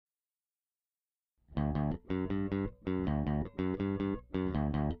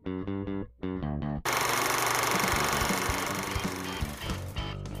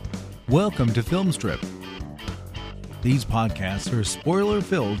Welcome to Filmstrip. These podcasts are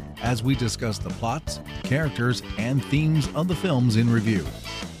spoiler-filled as we discuss the plots, characters, and themes of the films in review.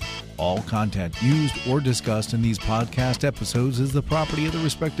 All content used or discussed in these podcast episodes is the property of the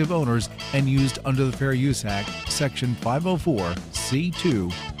respective owners and used under the Fair Use Act, Section 504,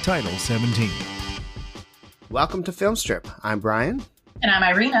 C2, Title 17. Welcome to Filmstrip. I'm Brian. And I'm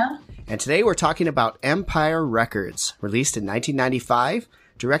Irina. And today we're talking about Empire Records, released in 1995,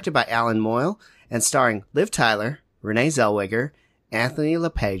 directed by Alan Moyle, and starring Liv Tyler, Renee Zellweger, Anthony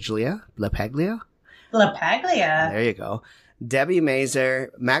LaPaglia. There you go. Debbie Mazar,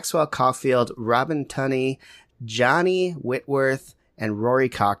 Maxwell Caulfield, Robin Tunney, Johnny Whitworth, and Rory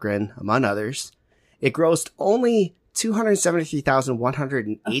Cochrane, among others. It grossed only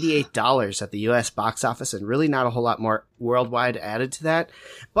 $273,188 at the U.S. box office, and really not a whole lot more worldwide added to that.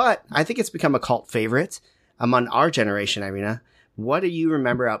 But I think it's become a cult favorite among our generation, Irina. What do you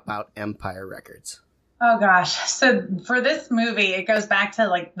remember about Empire Records? Oh, gosh. So for this movie, it goes back to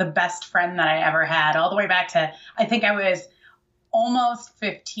like the best friend that I ever had, all the way back to, I think I was almost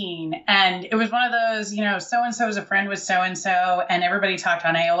 15. And it was one of those, so-and-so's a friend with so-and-so, and everybody talked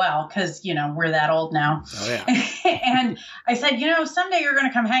on AOL because, we're that old now. Oh, yeah. And I said, someday you're going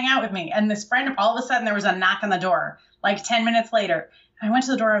to come hang out with me. And this friend, all of a sudden there was a knock on the door, like 10 minutes later. I went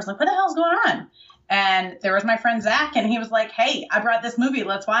to the door. I was like, what the hell's going on? And there was my friend Zach, and he was like, hey, I brought this movie.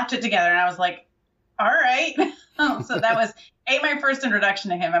 Let's watch it together. And I was like, all right. So that was my first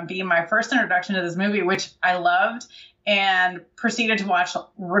introduction to him, and B, my first introduction to this movie, which I loved and proceeded to watch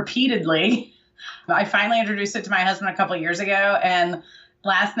repeatedly. I finally introduced it to my husband a couple of years ago. And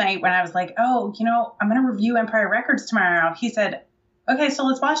last night when I was like, I'm going to review Empire Records tomorrow, he said, okay, so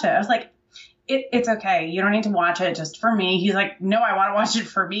let's watch it. I was like, it's okay. You don't need to watch it just for me. He's like, no, I want to watch it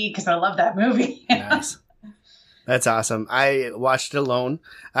for me because I love that movie. Nice. That's awesome. I watched it alone.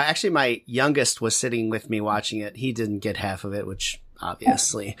 Actually, my youngest was sitting with me watching it. He didn't get half of it, which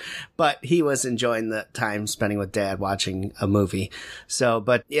obviously, but he was enjoying the time spending with Dad watching a movie. So,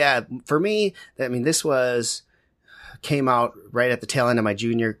 but yeah, for me, this came out right at the tail end of my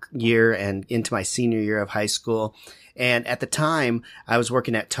junior year and into my senior year of high school. And at the time, I was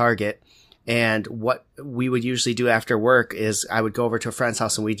working at Target. And what we would usually do after work is I would go over to a friend's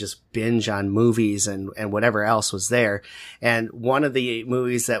house and we just binge on movies and whatever else was there. And one of the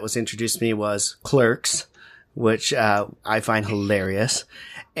movies that was introduced to me was Clerks, which I find hilarious.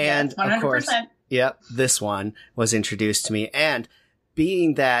 And yes, of course, this one was introduced to me. And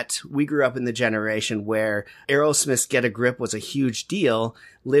being that we grew up in the generation where Aerosmith's Get a Grip was a huge deal,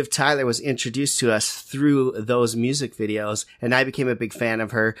 Liv Tyler was introduced to us through those music videos, and I became a big fan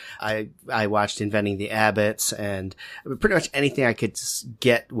of her. I watched Inventing the Abbots and pretty much anything I could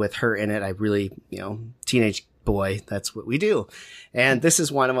get with her in it. I really, teenage boy, that's what we do. And this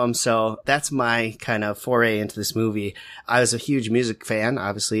is one of them. So that's my kind of foray into this movie. I was a huge music fan,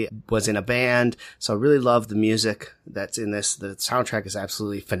 obviously was in a band. So I really love the music that's in this. The soundtrack is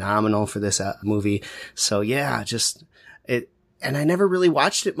absolutely phenomenal for this movie. So yeah, and I never really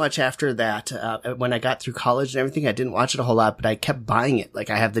watched it much after that. When I got through college and everything, I didn't watch it a whole lot, but I kept buying it.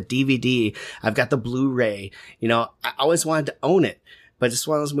 Like I have the DVD, I've got the Blu-ray, I always wanted to own it, but it's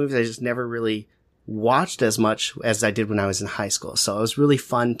one of those movies I just never really watched as much as I did when I was in high school. So it was really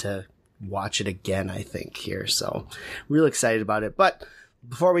fun to watch it again, I think, here. So real excited about it. But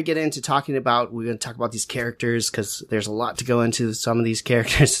before we get into we're going to talk about these characters because there's a lot to go into some of these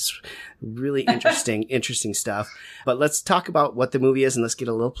characters. It's really interesting stuff. But let's talk about what the movie is and let's get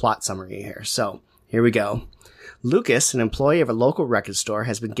a little plot summary here. So here we go. Lucas, an employee of a local record store,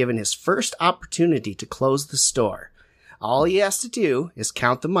 has been given his first opportunity to close the store. All he has to do is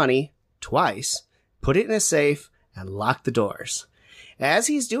count the money twice, put it in a safe, and lock the doors. As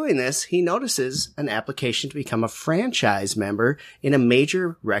he's doing this, he notices an application to become a franchise member in a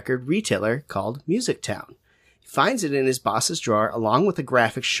major record retailer called Music Town. He finds it in his boss's drawer along with a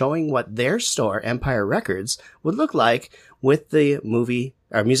graphic showing what their store, Empire Records, would look like with the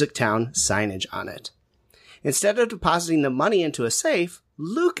Music Town signage on it. Instead of depositing the money into a safe,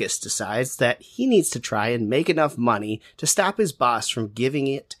 Lucas decides that he needs to try and make enough money to stop his boss from giving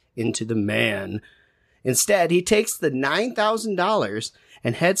it into the man. Instead, he takes the $9,000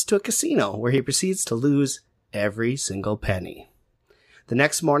 and heads to a casino where he proceeds to lose every single penny. The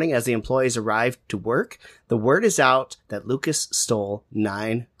next morning, as the employees arrive to work, the word is out that Lucas stole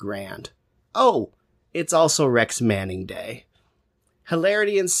 $9,000. Oh, it's also Rex Manning Day.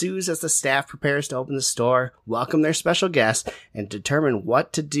 Hilarity ensues as the staff prepares to open the store, welcome their special guest, and determine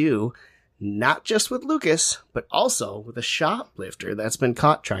what to do not just with Lucas, but also with a shoplifter that's been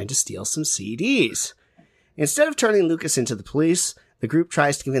caught trying to steal some CDs. Instead of turning Lucas into the police, the group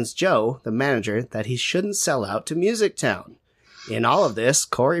tries to convince Joe, the manager, that he shouldn't sell out to Music Town. In all of this,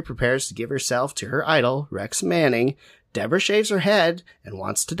 Corey prepares to give herself to her idol, Rex Manning. Deborah shaves her head and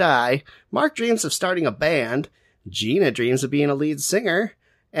wants to die. Mark dreams of starting a band. Gina dreams of being a lead singer.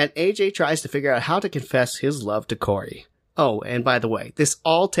 And AJ tries to figure out how to confess his love to Corey. Oh, and by the way, this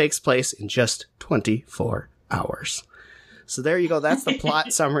all takes place in just 24 hours. So there you go. That's the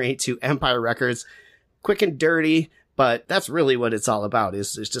plot summary to Empire Records. Quick and dirty, but that's really what it's all about,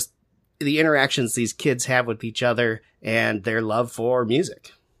 is just the interactions these kids have with each other and their love for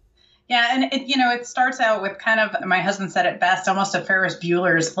music. Yeah, and it starts out with kind of, my husband said it best, almost a Ferris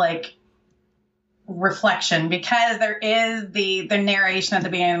Bueller's like reflection, because there is the narration at the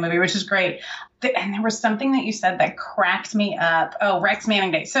beginning of the movie, which is great. And there was something that you said that cracked me up. Oh, Rex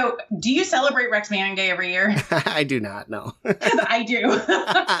Manning Day. So do you celebrate Rex Manning Day every year? I do not, no. I do.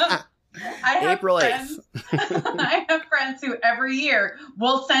 April 8th. I have friends who every year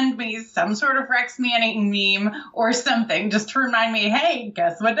will send me some sort of Rex Manning meme or something just to remind me, hey,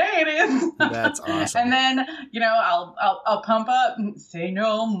 guess what day it is? That's awesome. And then, I'll pump up and say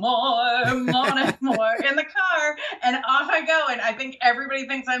no more in the car, and off I go. And I think everybody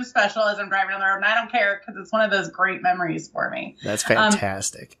thinks I'm special as I'm driving on the road, and I don't care, because it's one of those great memories for me. That's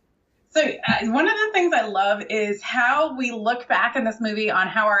fantastic. So one of the things I love is how we look back in this movie on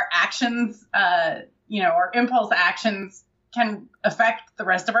how our actions, our impulse actions can affect the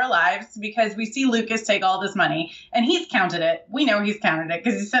rest of our lives, because we see Lucas take all this money and he's counted it. We know he's counted it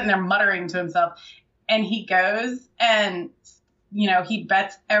because he's sitting there muttering to himself, and he goes and, he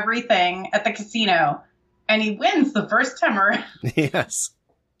bets everything at the casino and he wins the first time around. Yes.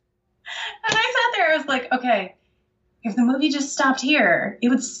 And I sat there, I was like, okay, if the movie just stopped here,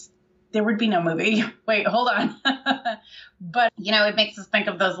 there would be no movie. Wait, hold on. But, it makes us think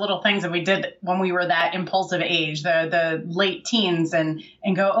of those little things that we did when we were that impulsive age, the late teens, and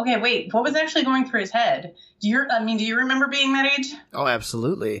go, okay, wait, what was actually going through his head? Do you remember being that age? Oh,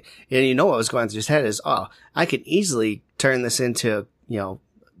 absolutely. And what was going through his head is, I could easily turn this into,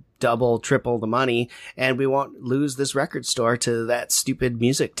 double, triple the money, and we won't lose this record store to that stupid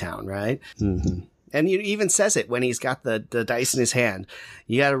Music Town, right? Mm-hmm. And he even says it when he's got the dice in his hand.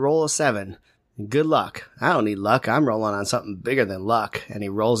 You got to roll a 7. Good luck. I don't need luck. I'm rolling on something bigger than luck. And he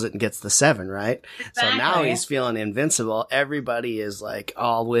rolls it and gets the 7, right? Exactly. So now he's feeling invincible. Everybody is like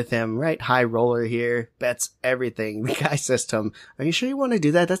all with him, right? High roller here, bets everything. The guy says to him, are you sure you want to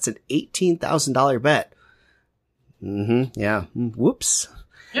do that? That's an $18,000 bet. Mm-hmm. Yeah. Whoops.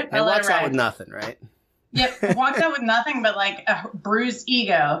 Yep, and walks out with nothing, right? Yep, walks out with nothing but like a bruised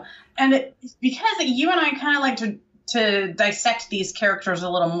ego. And because you and I kind of like to dissect these characters a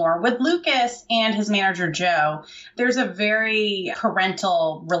little more. With Lucas and his manager, Joe, there's a very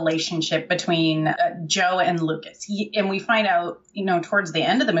parental relationship between Joe and Lucas. And we find out, towards the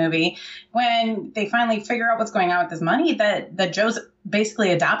end of the movie, when they finally figure out what's going on with his money, that Joe's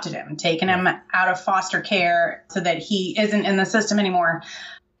basically adopted him, taken him out of foster care so that he isn't in the system anymore.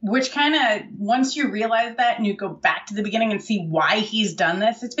 Which kind of, once you realize that and you go back to the beginning and see why he's done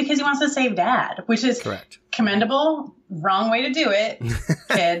this, it's because he wants to save Dad, which is correct. Commendable. Wrong way to do it.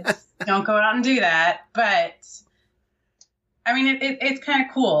 Kids, don't go out and do that. But, I mean, it's kind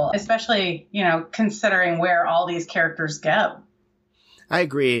of cool, especially, considering where all these characters go. I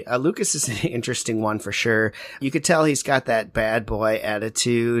agree. Lucas is an interesting one for sure. You could tell he's got that bad boy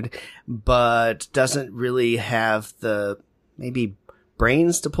attitude, but doesn't really have the maybe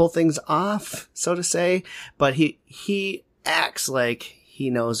brains to pull things off, so to say, but he acts like he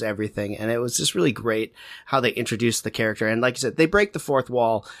knows everything, and it was just really great how they introduced the character. And like you said, they break the fourth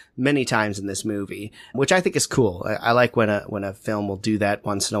wall many times in this movie, which I think is cool. I like when a film will do that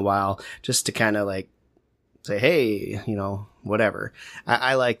once in a while, just to kind of like say, hey, whatever.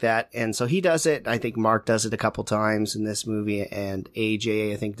 I like that. And so he does it. I think Mark does it a couple times in this movie, and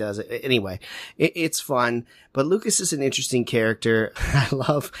AJ, I think, does it. Anyway, it's fun, but Lucas is an interesting character. I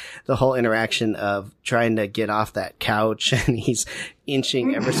love the whole interaction of trying to get off that couch, and he's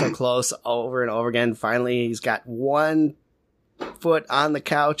inching ever so close over and over again. Finally, he's got one foot on the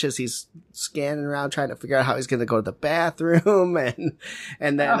couch as he's scanning around trying to figure out how he's going to go to the bathroom, and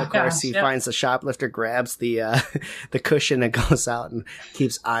then of course he finds the shoplifter, grabs the cushion and goes out and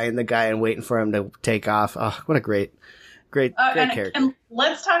keeps eyeing the guy and waiting for him to take off. Oh, what a great character. And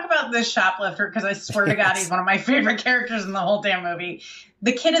let's talk about this shoplifter, because I swear to God, he's one of my favorite characters in the whole damn movie.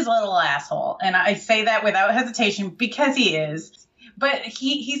 The kid is a little asshole, and I say that without hesitation because he is, but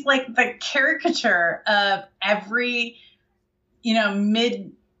he's like the caricature of every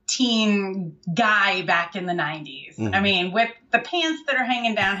mid teen guy back in the 90s. Mhm. I mean, with the pants that are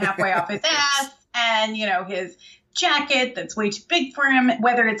hanging down halfway off his ass and, his jacket that's way too big for him,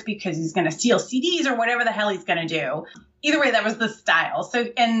 whether it's because he's going to steal CDs or whatever the hell he's going to do. Either way, that was the style. So,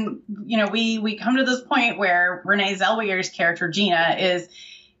 and, we come to this point where Renee Zellweger's character, Gina, is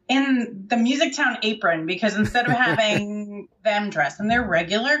in the Music Town apron, because instead of having them dress in their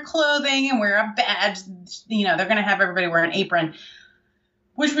regular clothing and wear a badge, they're going to have everybody wear an apron,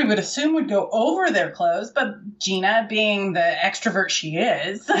 which we would assume would go over their clothes. But Gina, being the extrovert she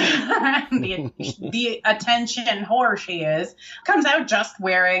is, the attention whore she is, comes out just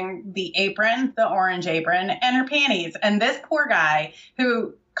wearing the apron, the orange apron, and her panties. And this poor guy,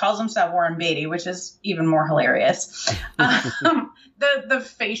 who calls himself Warren Beatty, which is even more hilarious, the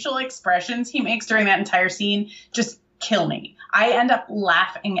facial expressions he makes during that entire scene just kill me. I end up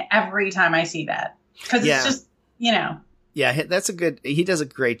laughing every time I see that, because it's just, Yeah, he does a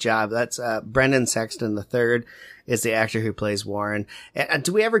great job. That's Brendan Sexton III is the actor who plays Warren. And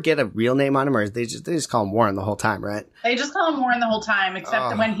do we ever get a real name on him, or they just call him Warren the whole time, right? They just call him Warren the whole time,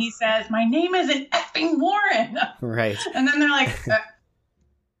 except when he says, "My name isn't effing Warren." Right. And then they're like,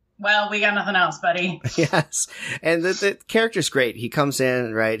 well, we got nothing else, buddy. Yes. And the character's great. He comes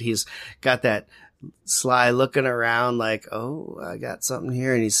in, right? He's got that sly looking around like, oh, I got something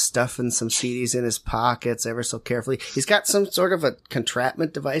here. And he's stuffing some CDs in his pockets ever so carefully. He's got some sort of a contraption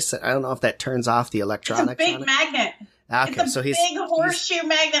device that I don't know if that turns off the electronics. It's a big magnet. Okay, it's a big horseshoe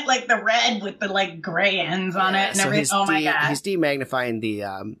magnet, like the red with the gray ends on it and everything. Oh my God. He's demagnifying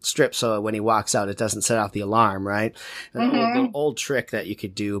the strip so when he walks out, it doesn't set off the alarm, right? An old trick that you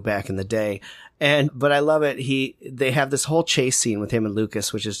could do back in the day. But I love it. They have this whole chase scene with him and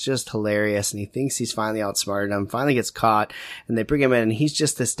Lucas, which is just hilarious. And he thinks he's finally outsmarted him, finally gets caught, and they bring him in, and he's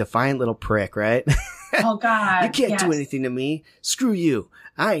just this defiant little prick, right? Oh God. You can't do anything to me. Screw you.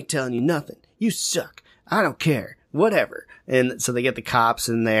 I ain't telling you nothing. You suck. I don't care. Whatever. And so they get the cops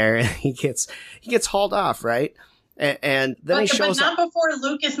in there, and he gets hauled off, right? And then he shows up. But not before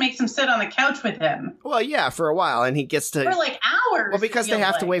Lucas makes him sit on the couch with him. Well, yeah, for a while, and he gets to... For hours. Well, because they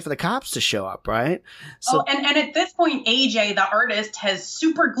have to wait for the cops to show up, right? So, and at this point, AJ, the artist, has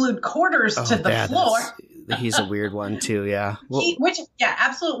super glued quarters to the floor. He's a weird one, too, yeah. Well,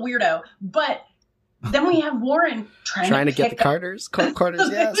 absolute weirdo. But... then we have Warren trying to get the quarters. Quarters,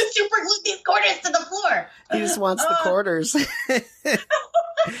 yes. Super glued these quarters to the floor. He just wants the quarters.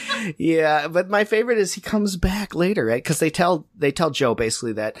 Yeah, but my favorite is he comes back later, right? Because they tell Joe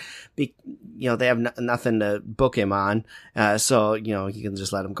basically that, they have nothing to book him on, so you can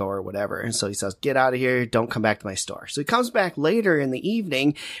just let him go or whatever. And so he says, "Get out of here! Don't come back to my store." So he comes back later in the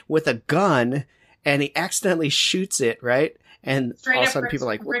evening with a gun, and he accidentally shoots it, right? And straight all of a sudden, people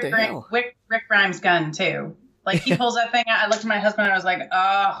are like, "What the hell?" Rick Grimes' gun too. He pulls that thing out. I looked at my husband and I was like,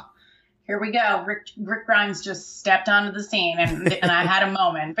 "Oh, here we go." Rick Grimes just stepped onto the scene, and I had a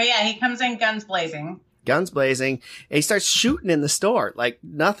moment. But yeah, he comes in guns blazing. And he starts shooting in the store like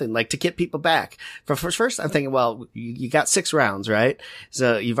nothing, to get people back. First, I'm thinking, well, you got 6 rounds, right?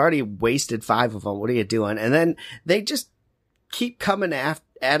 So you've already wasted 5 of them. What are you doing? And then they just keep coming at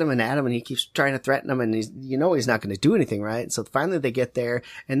him, and he keeps trying to threaten him, and he's not going to do anything, right? So finally they get there,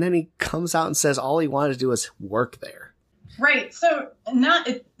 and then he comes out and says all he wanted to do was work there. Right. So not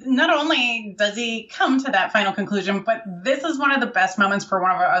only does he come to that final conclusion, but this is one of the best moments for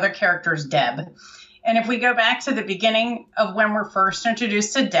one of our other characters, Deb. And if we go back to the beginning of when we're first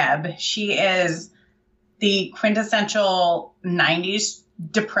introduced to Deb, she is the quintessential 90s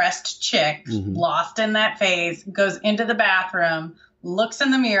depressed chick, lost in that phase, goes into the bathroom, looks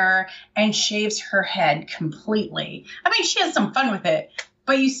in the mirror, and shaves her head completely. I mean, she has some fun with it,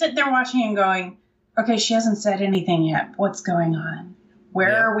 but you sit there watching and going, okay, she hasn't said anything yet. What's going on?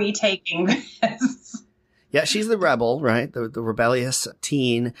 Where are we taking this? Yeah, she's the rebel, right? The rebellious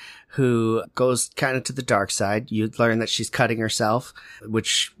teen who goes kind of to the dark side. You learn that she's cutting herself,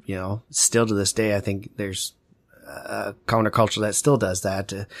 which, still to this day, I think there's a counterculture that still does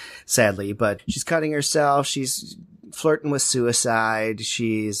that, sadly. But she's cutting herself. She's flirting with suicide.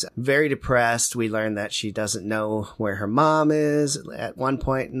 She's very depressed. We learn that she doesn't know where her mom is at one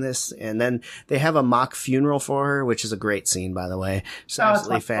point in this. And then they have a mock funeral for her, which is a great scene, by the way. It's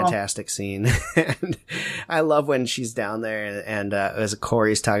absolutely fantastic scene. And I love when she's down there and as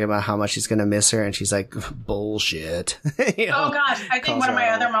Corey's talking about how much he's going to miss her, and she's like, bullshit. Oh gosh. I think one of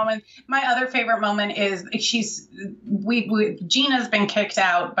my other favorite moment is Gina's been kicked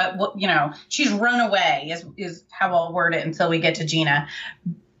out, but she's run away is how I'll word it until we get to Gina.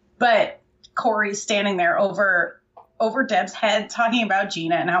 But Corey's standing there over over Deb's head talking about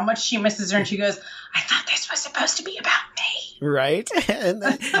Gina and how much she misses her. And she goes, I thought this was supposed to be about me. Right. And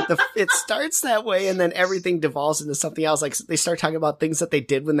then it starts that way, and then everything devolves into something else. Like they start talking about things that they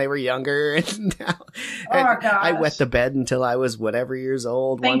did when they were younger. And now gosh. I wet the bed until I was whatever years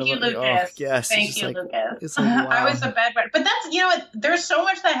old. Thank you, Lucas. Oh, yes. Thank you, Lucas. It's like, wow. I was a bedwetter. But that's, there's so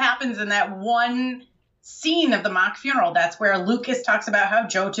much that happens in that one scene of the mock funeral. That's where Lucas talks about how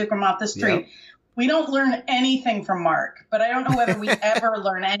Joe took him off the street. Yep. We don't learn anything from Mark, but I don't know whether we ever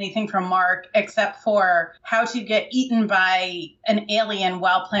learn anything from Mark except for how to get eaten by an alien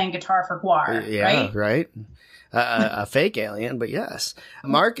while playing guitar for Guar. Yeah, right? A fake alien, but yes.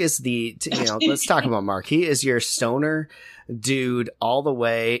 Mark is let's talk about Mark. He is your stoner dude all the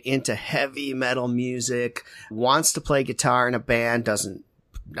way into heavy metal music, wants to play guitar in a band,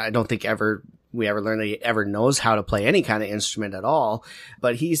 I don't think we ever learn that he ever knows how to play any kind of instrument at all,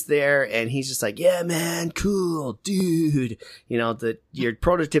 but he's there and he's just like, yeah, man, cool, dude. Your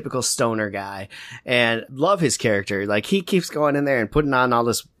prototypical stoner guy, and love his character. Like he keeps going in there and putting on all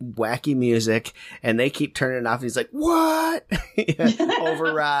this wacky music, and they keep turning it off. And he's like, what?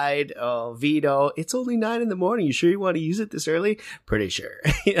 Override. Oh, veto. It's only 9 a.m. You sure you want to use it this early? Pretty sure.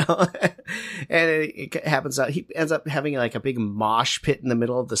 And it happens out. He ends up having like a big mosh pit in the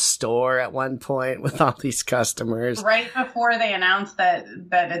middle of the store at one point with all these customers. Right before they announce that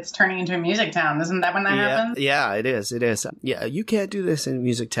it's turning into a music town. Isn't that when that happens? Yeah, it is. It is. Yeah, you can't do this in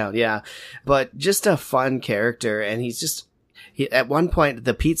Music Town. Yeah. But just a fun character. And at one point,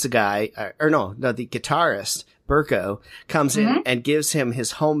 the pizza guy, the guitarist, Burko, comes in and gives him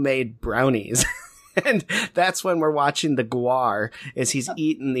his homemade brownies. And that's when we're watching the Guar as he's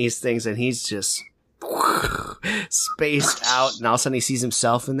eating these things, and he's just spaced out, and all of a sudden he sees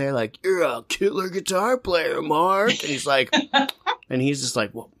himself in there like, you're a killer guitar player, Mark. And he's like, and he's just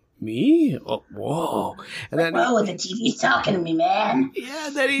like, well, me? Oh, whoa. And then the TV's talking to me, man. Yeah,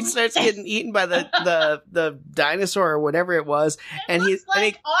 then he starts getting eaten by the dinosaur or whatever it was. And he's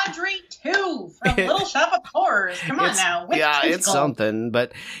like Audrey 2 from Little Shop of Horrors. Come on now. It's something.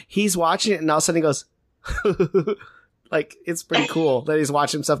 But he's watching it, and all of a sudden he goes, like, it's pretty cool that he's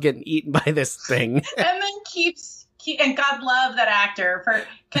watching himself getting eaten by this thing. And then and God love that actor for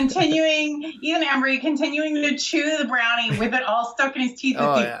continuing, Ethan Embry continuing to chew the brownie with it all stuck in his teeth.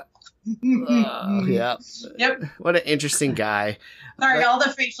 Yeah. Yeah. Yep. What an interesting guy. Sorry, all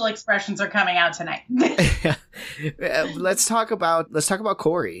the facial expressions are coming out tonight. Let's talk about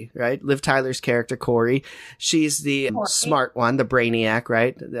Corey, right? Liv Tyler's character, Corey. She's the smart one, the brainiac,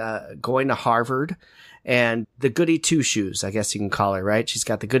 right? Going to Harvard. And the goody two-shoes, I guess you can call her, right? She's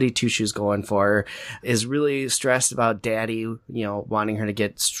got the goody two-shoes going for her, is really stressed about daddy, wanting her to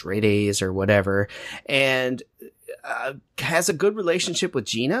get straight A's or whatever, and has a good relationship with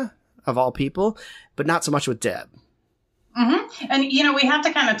Gina, of all people, but not so much with Deb. Mm-hmm. And, we have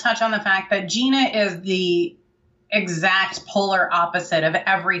to kind of touch on the fact that Gina is the exact polar opposite of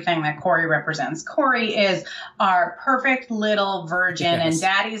everything that Corey represents. Corey is our perfect little virgin and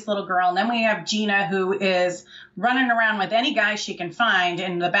daddy's little girl. And then we have Gina, who is running around with any guy she can find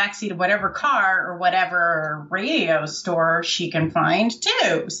in the backseat of whatever car or whatever radio store she can find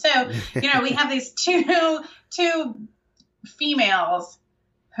too. So, we have these two females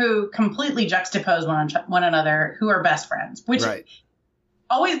who completely juxtapose one another, who are best friends, which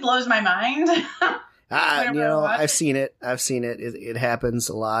always blows my mind. I've seen it. It happens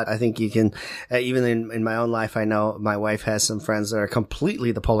a lot. I think you can, even in my own life, I know my wife has some friends that are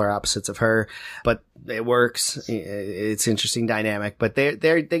completely the polar opposites of her, but it works. It's interesting dynamic, but they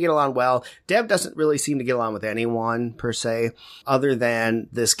get along well. Deb doesn't really seem to get along with anyone per se, other than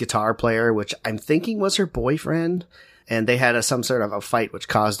this guitar player, which I'm thinking was her boyfriend. And they had some sort of a fight, which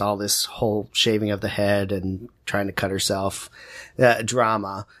caused all this whole shaving of the head and trying to cut herself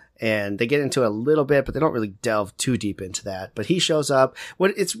drama. And they get into a little bit, but they don't really delve too deep into that. But he shows up.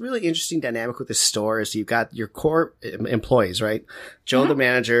 It's really interesting dynamic with this store is you've got your core employees, right? Joe, the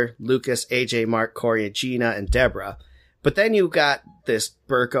manager, Lucas, AJ, Mark, Corey, and Gina, and Deborah. But then you've got this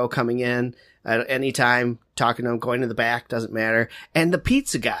Burko coming in at any time, talking to him, going to the back, doesn't matter. And the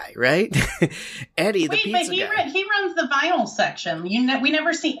pizza guy, right? Eddie, the pizza guy. He runs the vinyl section. We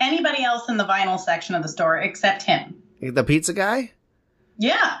never see anybody else in the vinyl section of the store except him. The pizza guy?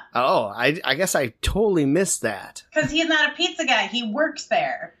 Yeah. Oh, I guess I totally missed that. Because he's not a pizza guy. He works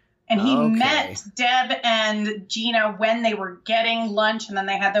there. And he met Deb and Gina when they were getting lunch, and then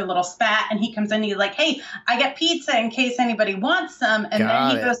they had their little spat, and he comes in and he's like, hey, I got pizza in case anybody wants some. And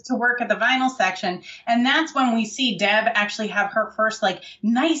then he goes to work at the vinyl section. And that's when we see Deb actually have her first,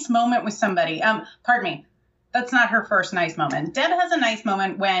 nice moment with somebody. Pardon me. That's not her first nice moment. Deb has a nice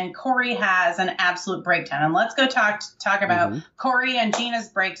moment when Corey has an absolute breakdown. And let's go talk about Corey and Gina's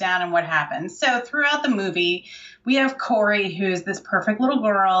breakdown and what happens. So throughout the movie, we have Corey, who's this perfect little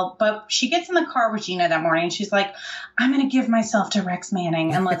girl, but she gets in the car with Gina that morning. And she's like, I'm going to give myself to Rex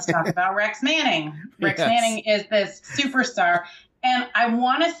Manning. And let's talk about Rex Manning. Rex Manning is this superstar. And I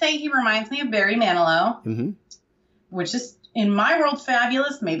want to say he reminds me of Barry Manilow, which is, in my world,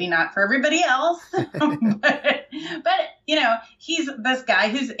 fabulous. Maybe not for everybody else, but you know, he's this guy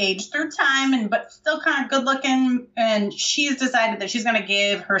who's aged through time but still kind of good looking. And she's decided that she's going to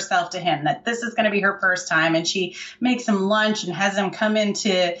give herself to him, that this is going to be her first time. And she makes him lunch and has him come in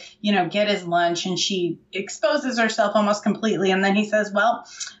to, you know, get his lunch. And she exposes herself almost completely. And then he says, well,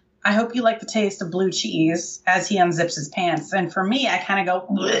 I hope you like the taste of blue cheese, as he unzips his pants. And for me, I kind of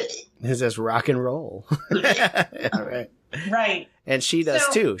go, bleh. It says rock and roll. Right. Right. And she does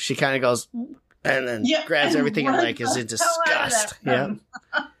too. She kind of goes and then grabs everything and like is in disgust. Yeah.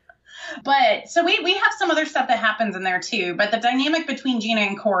 But so we have some other stuff that happens in there too. But the dynamic between Gina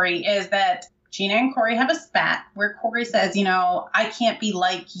and Corey is that Gina and Corey have a spat where Corey says, you know, I can't be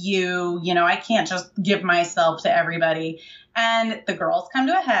like you. You know, I can't just give myself to everybody. And the girls come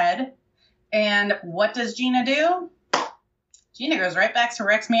to a head. And what does Gina do? Gina goes right back to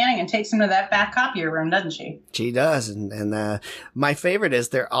Rex Manning and takes him to that back copier room, doesn't she? She does. And my favorite is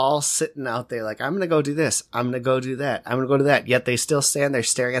they're all sitting out there like, I'm going to go do this. I'm going to go do that. I'm going to go to that. Yet they still stand there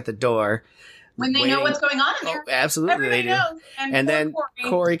staring at the door. When they know what's going on in there. Oh, absolutely. Everybody They do. knows. And then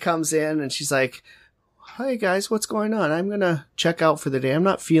Corey comes in and she's like, hi guys, what's going on? I'm going to check out for the day. I'm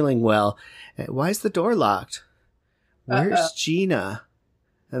not feeling well. Why is the door locked? Where's Gina?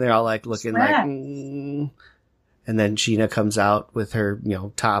 And they're all like looking like, And then Gina comes out with her, you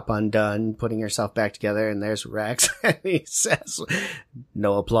know, top undone, putting herself back together, and there's Rex. And he says,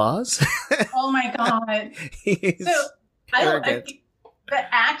 no applause. Oh my God.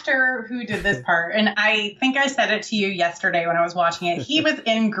 The actor who did this part, and I think I said it to you yesterday when I was watching it, he was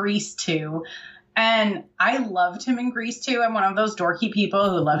in Grease 2. And I loved him in Grease 2. I'm one of those dorky people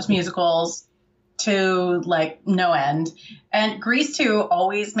who loves musicals to like no end. And Grease 2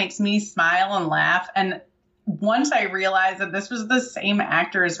 always makes me smile and laugh. And once I realized that this was the same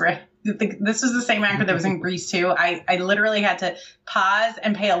actor as this was the same actor that was in Grease 2, I literally had to pause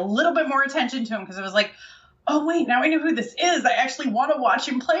and pay a little bit more attention to him because it was like, oh wait, now I know who this is. I actually want to watch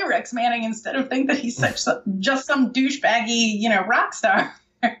him play Rex Manning instead of think that he's just some douchebaggy, you know, rock star.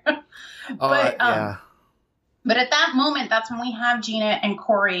 But at that moment, that's when we have Gina and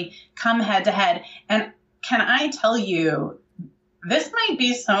Corey come head to head. And can I tell you, this might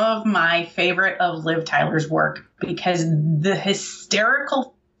be some of my favorite of Liv Tyler's work because the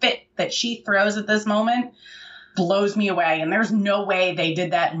hysterical fit that she throws at this moment blows me away. And there's no way they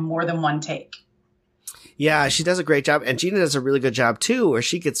did that in more than one take. Yeah, she does a great job. And Gina does a really good job too, where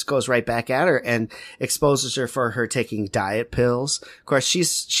she goes right back at her and exposes her for her taking diet pills. Of course,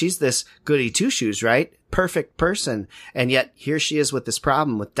 she's this goody two shoes, right? Perfect person. And yet here she is with this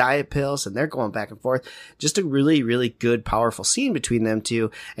problem with diet pills and they're going back and forth. Just a really, really good, powerful scene between them two.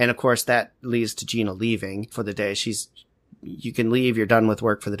 And of course, that leads to Gina leaving for the day. You can leave. You're done with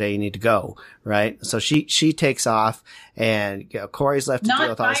work for the day. You need to go. Right. So she takes off and Corey's left to deal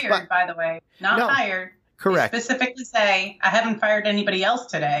with all this. Not fired, by the way. Not fired. Correct. You specifically say, I haven't fired anybody else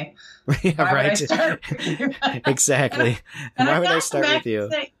today. Yeah, right. Exactly. And why would I start with you?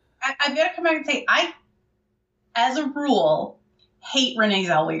 I've got to come back and say, I, as a rule, hate Renee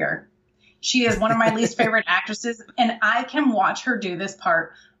Zellweger. She is one of my least favorite actresses, and I can watch her do this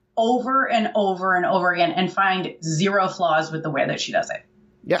part over and over and over again and find zero flaws with the way that she does it.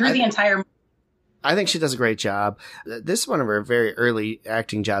 Yeah, through the entire movie. I think she does a great job. This is one of her very early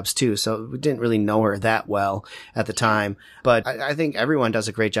acting jobs too, so we didn't really know her that well at the time. But I think everyone does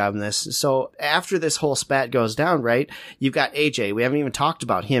a great job in this. So after this whole spat goes down, right, you've got AJ. We haven't even talked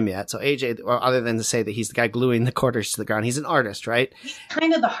about him yet. So AJ, other than to say that he's the guy gluing the quarters to the ground, he's an artist, right? He's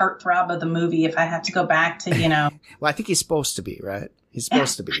kind of the heartthrob of the movie, if I have to go back to, you know. Well, I think he's supposed to be, right? He's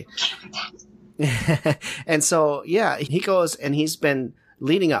supposed to be. And so, yeah, he goes and he's been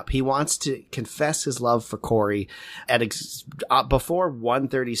leading up. He wants to confess his love for Corey at before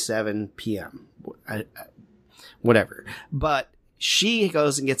 1:37 p.m. Whatever. But she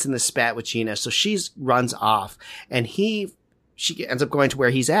goes and gets in the spat with Gina, so she runs off, and she ends up going to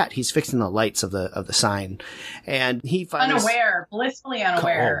where he's at. He's fixing the lights of the sign, and he finds blissfully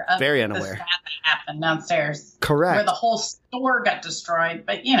unaware, very of unaware the spat that happened downstairs. Correct, where the whole store got destroyed.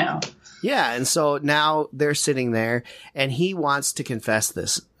 But you know, yeah. And so now they're sitting there, and he wants to confess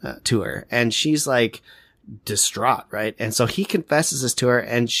this to her, and she's like distraught, right? And so he confesses this to her,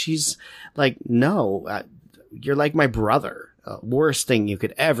 and she's like, "No, you're like my brother. Worst thing you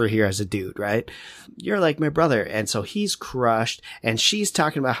could ever hear as a dude, right? You're like my brother. And so he's crushed, and she's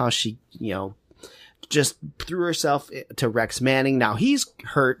talking about how she, just threw herself to Rex Manning. Now he's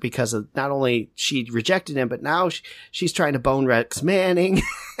hurt because of not only she rejected him, but now she's trying to bone Rex Manning.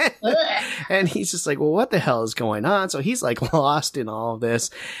 And he's just like, well, what the hell is going on? So he's like lost in all of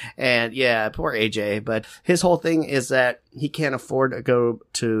this. And yeah, poor AJ. But his whole thing is that he can't afford to go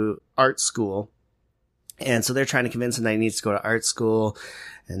to art school. And so they're trying to convince him that he needs to go to art school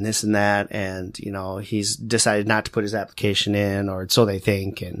and this and that. And, he's decided not to put his application in, or so they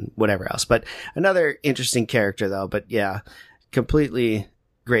think, and whatever else. But another interesting character though. But yeah, completely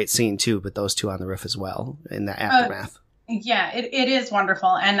great scene too, but those two on the roof as well in the aftermath. Yeah, it is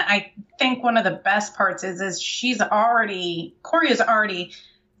wonderful. And I think one of the best parts is Corey has already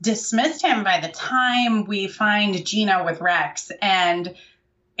dismissed him by the time we find Gina with Rex, and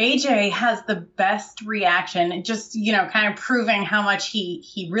AJ has the best reaction, just, kind of proving how much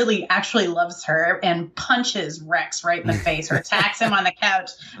he really actually loves her, and punches Rex right in the face, or attacks him on the couch.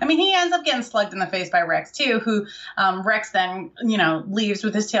 I mean, he ends up getting slugged in the face by Rex too, who Rex then, leaves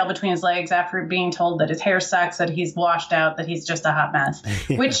with his tail between his legs after being told that his hair sucks, that he's washed out, that he's just a hot mess,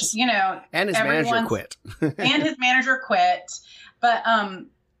 yes. Which, and his manager quit. And his manager quit. But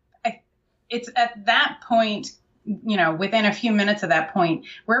it's at that point, within a few minutes of that point,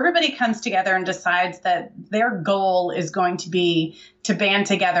 where everybody comes together and decides that their goal is going to be to band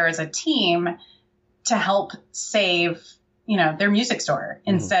together as a team to help save, their music store,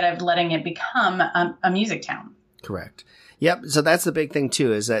 instead of letting it become a music town. Correct. Yep. So that's the big thing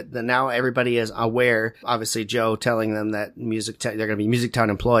too, is that now everybody is aware. Obviously, Joe telling them that they're going to be Music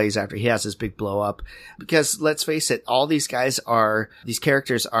Town employees after he has his big blow up. Because let's face it, all these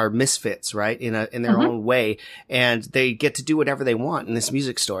characters are misfits, right? In their own way. And they get to do whatever they want in this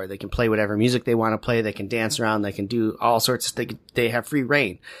music store. They can play whatever music they want to play. They can dance around. They can do all sorts of things. They have free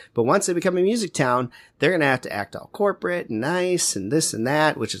reign. But once they become a music town, they're going to have to act all corporate and nice and this and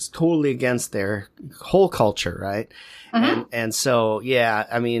that, which is totally against their whole culture, right? And so, yeah,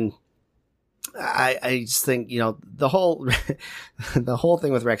 I mean, I just think, the whole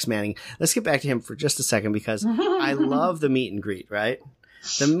thing with Rex Manning, let's get back to him for just a second, because I love the meet and greet, right?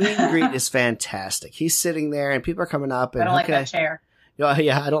 The meet and greet is fantastic. He's sitting there and people are coming up and I don't like that chair.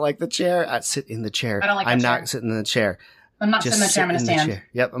 Yeah, I don't like the chair. I'd sit in the chair. I don't like I'm that chair. not sitting in the chair. I'm not sitting in the chair. I'm going to stand.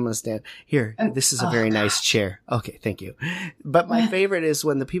 Yep, I'm going to stand. Here, this is a very nice chair. Okay, thank you. But my favorite is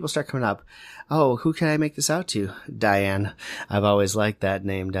when the people start coming up. Oh, who can I make this out to? Diane. I've always liked that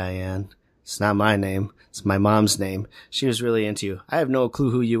name, Diane. It's not my name. It's my mom's name. She was really into you. I have no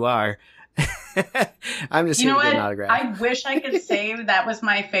clue who you are. I'm just here to get an autograph. I wish I could say that was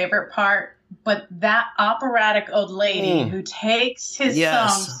my favorite part. But that operatic old lady who takes his song,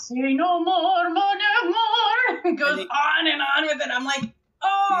 "Say no more, more," goes on and on with it. I'm like,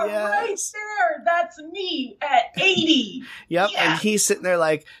 oh, right there. That's me at 80. Yep. Yeah. And he's sitting there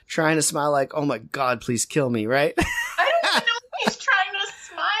like trying to smile like, oh my God, please kill me, right? I don't even know if he's trying to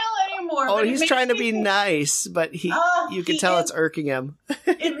smile anymore. Oh, he's trying to be nice, but you can tell it's irking him.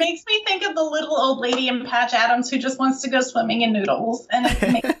 It makes me think of the little old lady in Patch Adams who just wants to go swimming in noodles, and it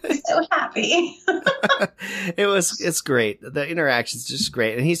makes me so happy. It's great. The interaction's just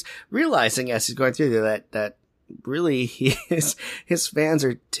great. And he's realizing as he's going through that really his fans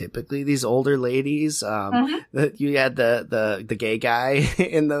are typically these older ladies. You had the gay guy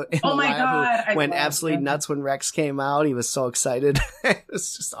in the God, who went absolutely nuts when Rex came out. He was so excited. It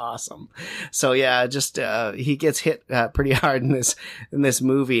was just awesome. So yeah, just he gets hit pretty hard in this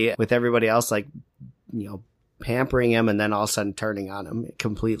movie with everybody else pampering him, and then all of a sudden turning on him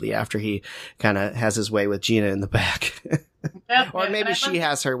completely after he kind of has his way with Gina in the back. Or maybe she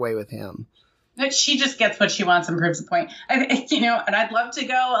has her way with him. She just gets what she wants and proves the point. And I'd love to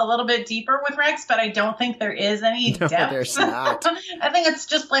go a little bit deeper with Rex, but I don't think there is any depth. No, there's not. I think it's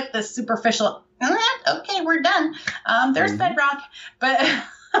just like the superficial, okay, we're done. There's bedrock. But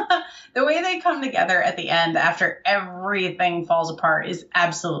the way they come together at the end after everything falls apart is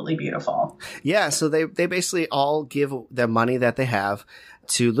absolutely beautiful. Yeah, so they basically all give the money that they have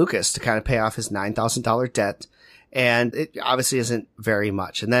to Lucas to kind of pay off his $9,000 debt. And it obviously isn't very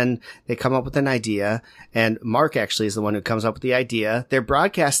much. And then they come up with an idea, and Mark actually is the one who comes up with the idea. They're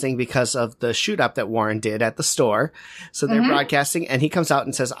broadcasting because of the shoot up that Warren did at the store. So they're broadcasting, and he comes out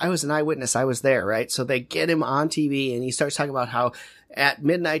and says, I was an eyewitness. I was there, right? So they get him on TV, and he starts talking about how at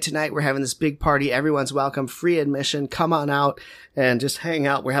midnight tonight, we're having this big party. Everyone's welcome, free admission. Come on out and just hang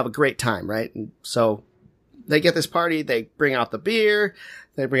out. We'll have a great time, right? And so they get this party. They bring out the beer.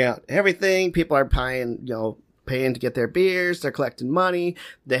 They bring out everything. People are buying, paying to get their beers. They're collecting money.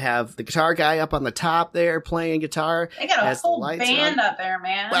 They have the guitar guy up on the top there playing guitar. They got a whole band up there,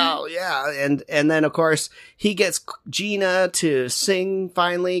 man. Well, yeah. And then, of course, he gets Gina to sing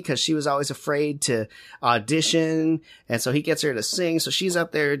finally because she was always afraid to audition. And so he gets her to sing. So she's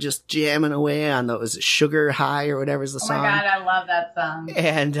up there just jamming away on those Sugar High or whatever's the song. Oh, my God. I love that song.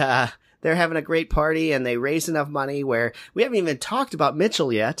 And they're having a great party, and they raise enough money where we haven't even talked about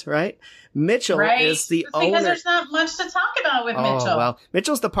Mitchell yet, right? Mitchell is the owner. Because there's not much to talk about with Mitchell. Well,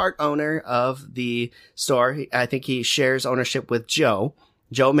 Mitchell's the part owner of the store. I think he shares ownership with Joe.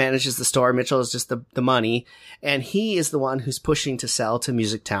 Joe manages the store. Mitchell is just the money. And he is the one who's pushing to sell to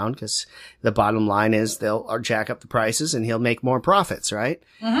Music Town because the bottom line is they'll jack up the prices and he'll make more profits, right?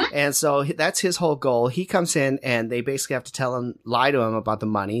 Mm-hmm. And so that's his whole goal. He comes in and they basically have to lie to him about the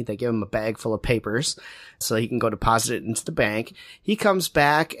money. They give him a bag full of papers so he can go deposit it into the bank. He comes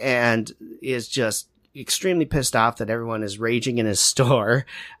back and is just extremely pissed off that everyone is raging in his store.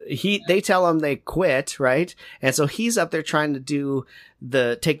 They tell him they quit, right? And so he's up there trying to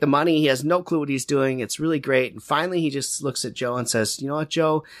take the money. He has no clue what he's doing. It's really great. And finally he just looks at Joe and says, you know what,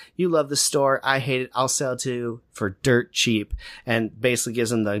 Joe, you love the store. I hate it. I'll sell it to you for dirt cheap. And basically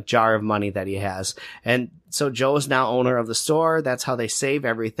gives him the jar of money that he has. And so Joe is now owner of the store. That's how they save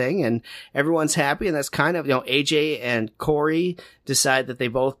everything. And everyone's happy. And that's kind of, AJ and Corey decide that they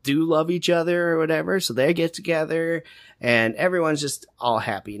both do love each other or whatever. So they get together and everyone's just all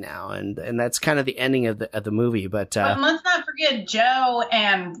happy now. And that's kind of the ending of the movie. But let's not forget Joe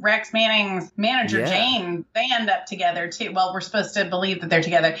and Rex Manning's manager, Jane. They end up together too. Well, we're supposed to believe that they're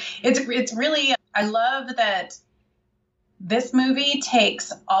together. It's really, I love that this movie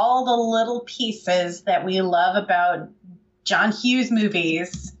takes all the little pieces that we love about John Hughes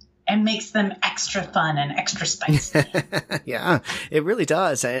movies and makes them extra fun and extra spicy. Yeah, it really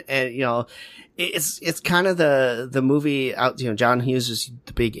does. And it's kind of the movie out, John Hughes was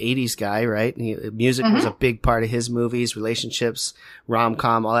the big 80s guy, right? Music was a big part of his movies, relationships,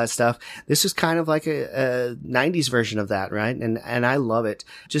 rom-com, all that stuff. This is kind of like a 90s version of that, right? And I love it.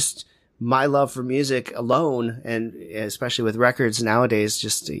 Just my love for music alone, and especially with records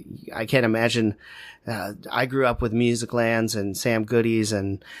nowadays, I can't imagine. I grew up with Musiclands and Sam Goody's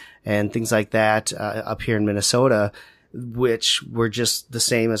and things like that up here in Minnesota, which were just the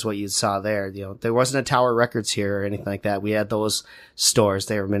same as what you saw there. There wasn't a Tower Records here or anything like that. We had those stores.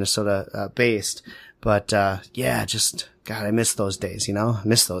 They were Minnesota based. But God, I miss those days, I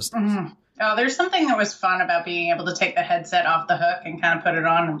miss those days. Mm-hmm. Oh, there's something that was fun about being able to take the headset off the hook and kind of put it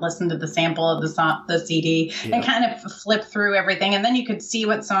on and listen to the sample of the CD and kind of flip through everything. And then you could see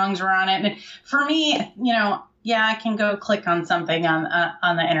what songs were on it. And for me, I can go click on something on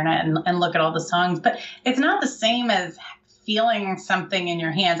the internet and look at all the songs, but it's not the same as feeling something in your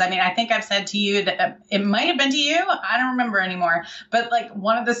hands. I mean, I think I've said to you that it might have been to you. I don't remember anymore. But like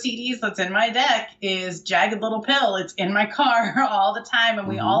one of the CDs that's in my deck is Jagged Little Pill. It's in my car all the time. And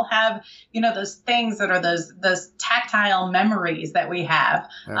we all have, those things that are those tactile memories that we have.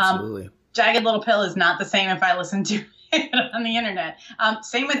 Absolutely. Jagged Little Pill is not the same if I listen to it on the internet.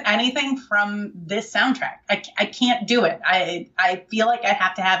 Same with anything from this soundtrack. I can't do it. I feel like I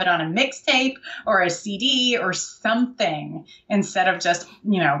have to have it on a mixtape or a CD or something instead of just,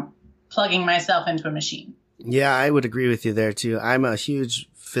 plugging myself into a machine. Yeah, I would agree with you there too. I'm a huge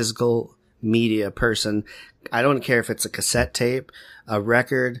physical media person. I don't care if it's a cassette tape, a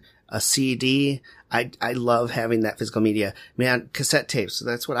record, a CD. I love having that physical media. Man, cassette tapes.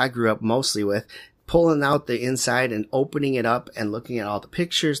 That's what I grew up mostly with. Pulling out the inside and opening it up and looking at all the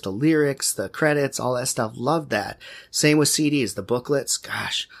pictures, the lyrics, the credits, all that stuff. Love that. Same with CDs, the booklets.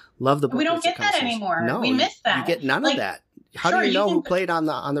 Gosh, love the booklets. We don't get that anymore. No, we miss that. You get none of that. How do you know who played on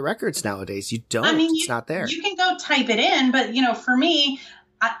the records nowadays? You don't. I mean, it's not there. You can go type it in, but for me,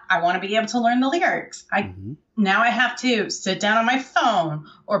 I want to be able to learn the lyrics. Now I have to sit down on my phone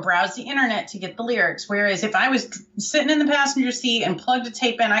or browse the internet to get the lyrics. Whereas if I was sitting in the passenger seat and plugged a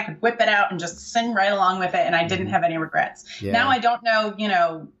tape in, I could whip it out and just sing right along with it, and I didn't have any regrets. Yeah. Now I don't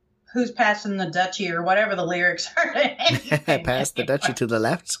know, who's passing the duchy or whatever the lyrics are. Pass the duchy to the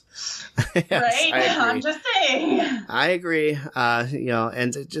left. Yes, right? I'm just saying. I agree.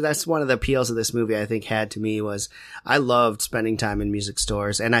 And that's one of the appeals of this movie I think had to me was I loved spending time in music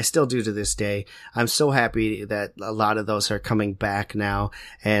stores, and I still do to this day. I'm so happy that a lot of those are coming back now,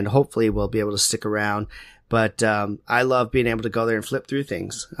 and hopefully we'll be able to stick around. But I love being able to go there and flip through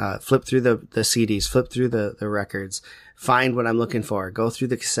things, flip through the CDs, flip through the records, find what I'm looking for, go through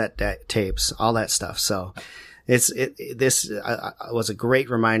the cassette tapes, all that stuff. So this was a great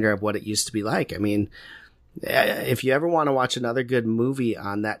reminder of what it used to be like. I mean, If you ever want to watch another good movie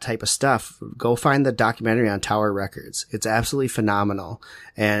on that type of stuff, go find the documentary on Tower Records. It's absolutely phenomenal,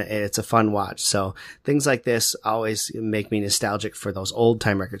 and it's a fun watch. So things like this always make me nostalgic for those old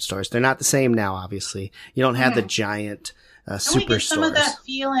time record stores. They're not the same now, obviously. You don't have the giant Don't we get some of that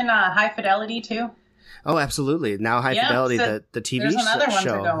feel in High Fidelity too? Oh, absolutely. Now High Fidelity, so the TV there's another one to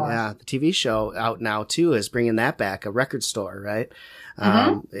show. go on. Yeah, the TV show out now too is bringing that back, a record store, right?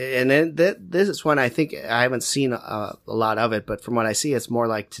 And then this is one I think I haven't seen a lot of it, but from what I see, it's more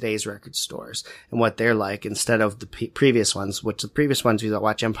like today's record stores and what they're like instead of the previous ones, which the previous ones, you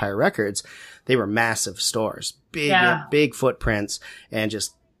watch Empire Records, they were massive stores, big footprints and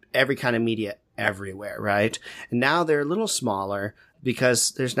just every kind of media everywhere, right? And now they're a little smaller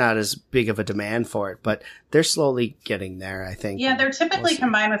because there's not as big of a demand for it, but they're slowly getting there, I think. Yeah, they're typically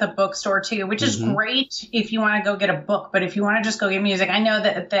combined with a bookstore too, which is great if you want to go get a book. But if you want to just go get music, I know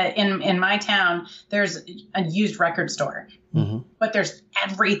that in my town, there's a used record store, but there's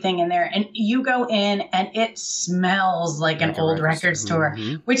everything in there. And you go in and it smells like an old record store,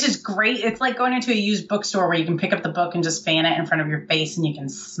 which is great. It's like going into a used bookstore where you can pick up the book and just fan it in front of your face and you can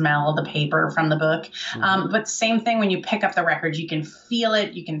smell the paper from the book. But same thing when you pick up the record, you can feel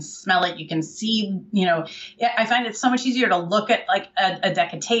it, you can smell it, you can see, I find it so much easier to look at like a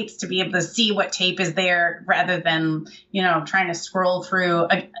deck of tapes to be able to see what tape is there rather than, trying to scroll through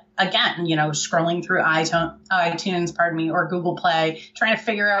again, scrolling through iTunes, or Google Play, trying to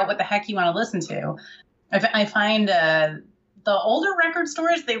figure out what the heck you want to listen to. I find the older record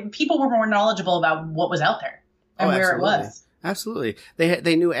stores, people were more knowledgeable about what was out there and where it was. Absolutely.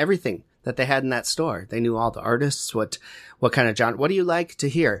 They knew everything that they had in that store. They knew all the artists, what kind of genre. What do you like to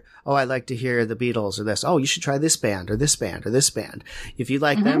hear? Oh, I like to hear the Beatles or this. Oh, you should try this band or this band or this band. If you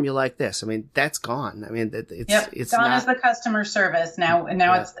like them, you like this. I mean, that's gone. I mean, it's gone not, as the customer service now. And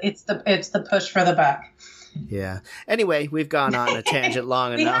now it's the push for the buck. Yeah. Anyway, we've gone on a tangent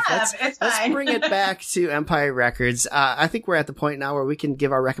long enough. Let's bring it back to Empire Records. I think we're at the point now where we can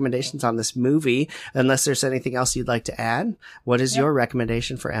give our recommendations on this movie, unless there's anything else you'd like to add. What is your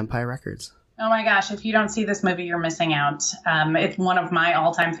recommendation for Empire Records? Oh my gosh, if you don't see this movie, you're missing out. It's one of my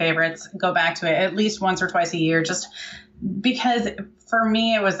all-time favorites. Go back to it at least once or twice a year, just because for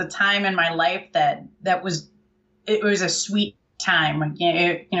me, it was a time in my life that was a sweet time.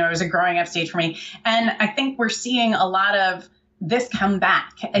 It was a growing up stage for me. And I think we're seeing a lot of this come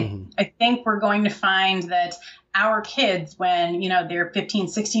back. I think we're going to find that our kids, when, they're 15,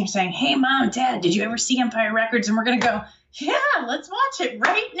 16, are saying, hey, Mom, Dad, did you ever see Empire Records? And we're going to go, yeah, let's watch it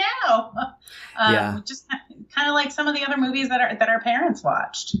right now. Just kind of like some of the other movies that our parents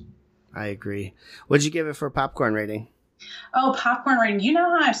watched. I agree. What'd you give it for a popcorn rating? Oh, popcorn rating. You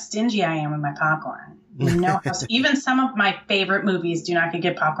know how stingy I am with my popcorn. Even some of my favorite movies do not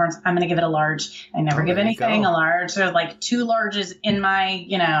get popcorns. I'm going to give it a large. I never give anything a large. There's like 2 larges in my,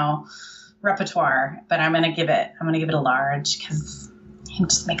 repertoire, but I'm going to give it a large because it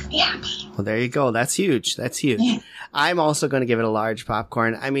just makes me happy. Well, there you go. That's huge. I'm also going to give it a large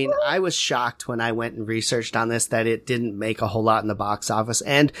popcorn. I mean, I was shocked when I went and researched on this that it didn't make a whole lot in the box office,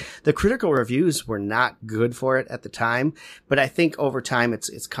 and the critical reviews were not good for it at the time. But I think over time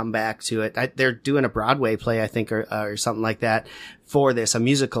it's come back to it. They're doing a Broadway play, I think, or something like that for this, a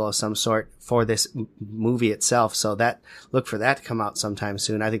musical of some sort for this movie itself. So look for that to come out sometime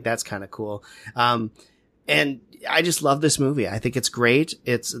soon. I think that's kind of cool. And I just love this movie. I think it's great.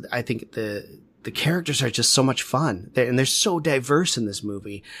 I think the characters are just so much fun, and they're so diverse in this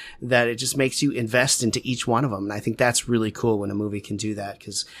movie that it just makes you invest into each one of them. And I think that's really cool when a movie can do that,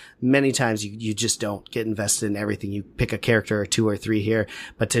 because many times you just don't get invested in everything. You pick a character or 2 or 3 here,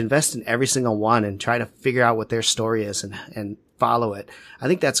 but to invest in every single one and try to figure out what their story is and follow it. I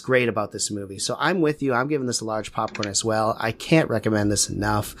think that's great about this movie. So I'm with you. I'm giving this a large popcorn as well. I can't recommend this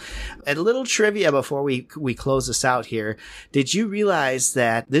enough. A little trivia before we close this out here. Did you realize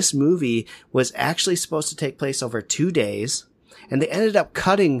that this movie was actually supposed to take place over 2 days, and they ended up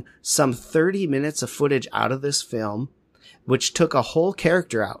cutting some 30 minutes of footage out of this film, which took a whole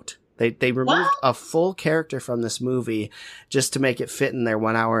character out? They removed a full character from this movie just to make it fit in their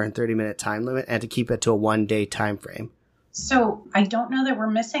 1 hour and 30-minute time limit and to keep it to a 1-day time frame. So I don't know that we're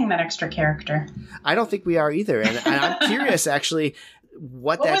missing that extra character. I don't think we are either. And I'm curious, actually,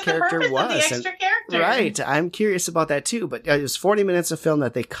 what that character was. What was the extra character? Right. I'm curious about that, too. But it was 40 minutes of film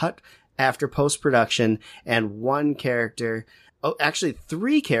that they cut after post-production, and 1 character... Oh, actually,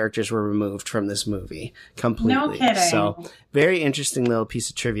 3 characters were removed from this movie completely. No kidding. So, very interesting little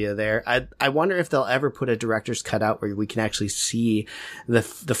piece of trivia there. I wonder if they'll ever put a director's cut out where we can actually see the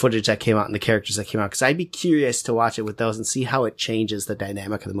footage that came out and the characters that came out. Because I'd be curious to watch it with those and see how it changes the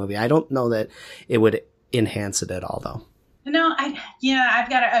dynamic of the movie. I don't know that it would enhance it at all, though. No, I've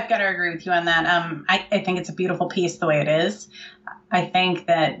got to agree with you on that. I think it's a beautiful piece the way it is. I think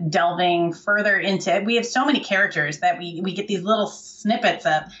that delving further into it, we have so many characters that we get these little snippets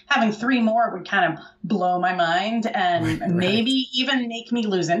of. Having 3 more would kind of blow my mind and maybe even make me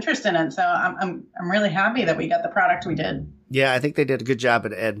lose interest in it. So I'm really happy that we got the product we did. Yeah, I think they did a good job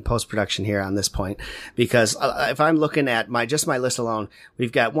at post-production here on this point, because if I'm looking at my list alone,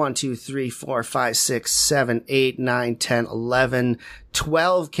 we've got 1, 2, 3, 4, 5, 6, 7, 8, 9, 10, 11,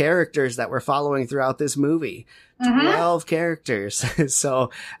 12 characters that we're following throughout this movie. 12 characters. So,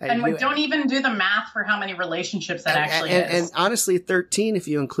 and we don't even do the math for how many relationships that actually is. And honestly, 13 if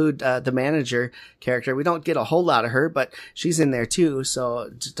you include the manager character. We don't get a whole lot of her, but she's in there too. So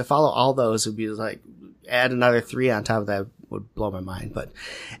to follow all those would be like, add another 3 on top of that would blow my mind. But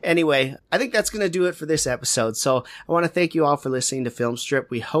anyway, I think that's going to do it for this episode. So I want to thank you all for listening to Film Strip.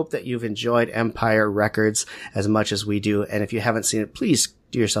 We hope that you've enjoyed Empire Records as much as we do. And if you haven't seen it, please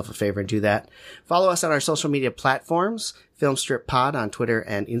do yourself a favor and do that. Follow us on our social media platforms, Filmstrip Pod on Twitter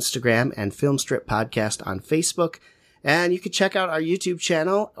and Instagram, and Filmstrip Podcast on Facebook. And you can check out our YouTube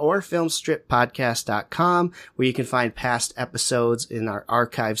channel or filmstrippodcast.com, where you can find past episodes in our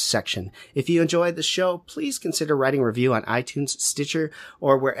archives section. If you enjoyed the show, please consider writing a review on iTunes, Stitcher,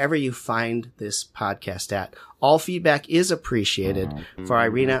 or wherever you find this podcast at. All feedback is appreciated. For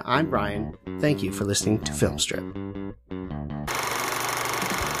Irina, I'm Brian. Thank you for listening to Filmstrip.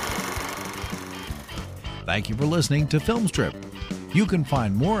 Thank you for listening to Filmstrip. You can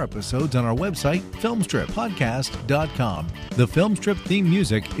find more episodes on our website, filmstrippodcast.com. The Filmstrip theme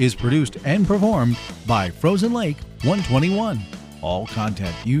music is produced and performed by Frozen Lake 121. All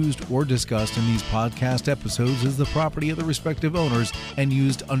content used or discussed in these podcast episodes is the property of the respective owners and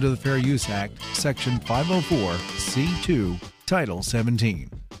used under the Fair Use Act, Section 504, C2, Title 17.